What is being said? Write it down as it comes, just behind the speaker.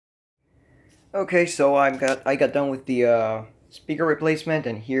Okay, so I got done with the speaker replacement,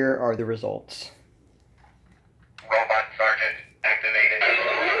 and here are the results. Robot Sergeant activated.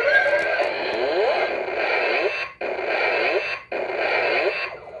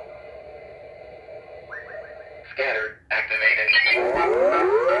 Scanner activated.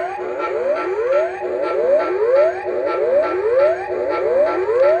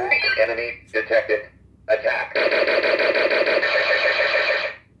 Enemy detected. Attack.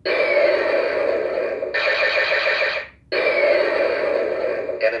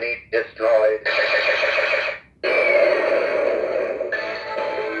 Enemy destroyed.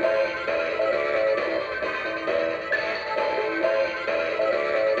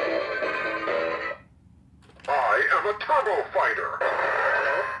 I am a turbo fighter.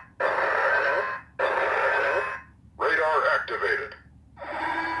 Radar activated.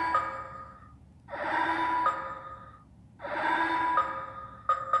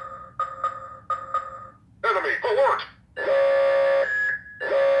 Enemy alert!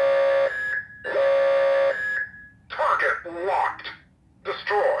 Target locked.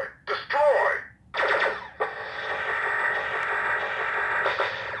 Destroy. Destroy.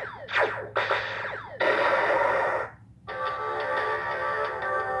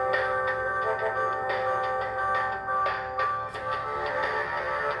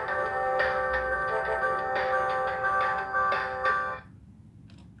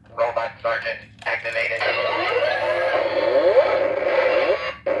 Robot Sergeant activated.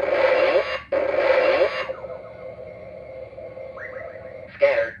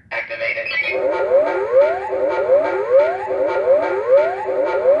 Scanner activated.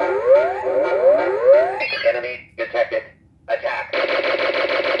 Enemy detected. Attack.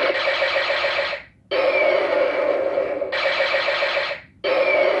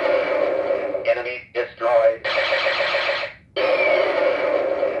 Enemy destroyed.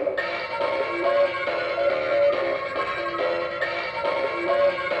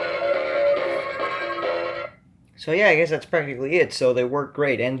 So yeah, I guess that's practically it. So they work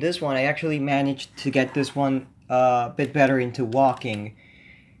great, and this one I actually managed to get this one a bit better into walking.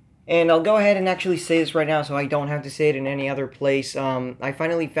 And I'll go ahead and actually say this right now, so I don't have to say it in any other place. I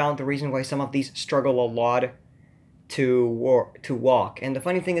finally found the reason why some of these struggle a lot to walk. And the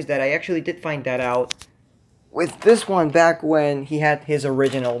funny thing is that I actually did find that out with this one back when he had his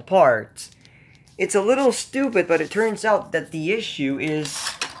original parts. It's a little stupid, but it turns out that the issue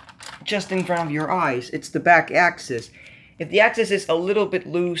is just in front of your eyes. It's the back axis. If the axis is a little bit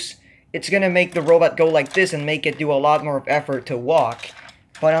loose, it's gonna make the robot go like this and make it do a lot more effort to walk.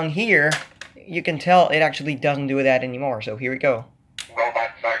 But on here, you can tell it actually doesn't do that anymore. So here we go.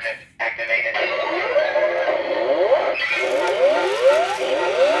 Robot Sergeant activated.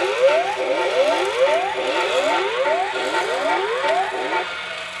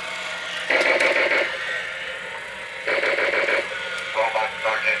 Robot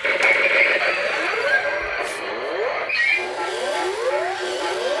Sergeant activated.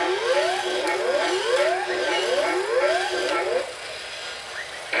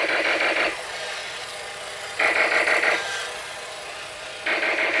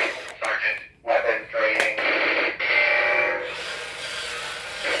 Sergeant, weapon training.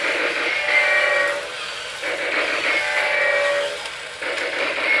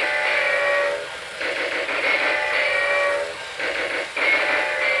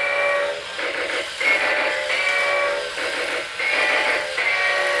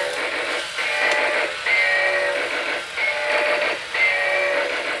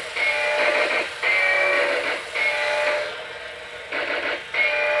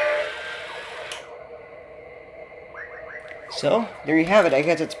 So, there you have it. I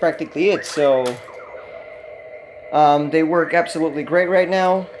guess that's practically it. So, they work absolutely great right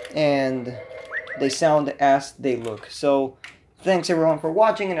now, and they sound as they look. So, thanks everyone for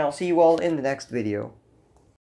watching, and I'll see you all in the next video.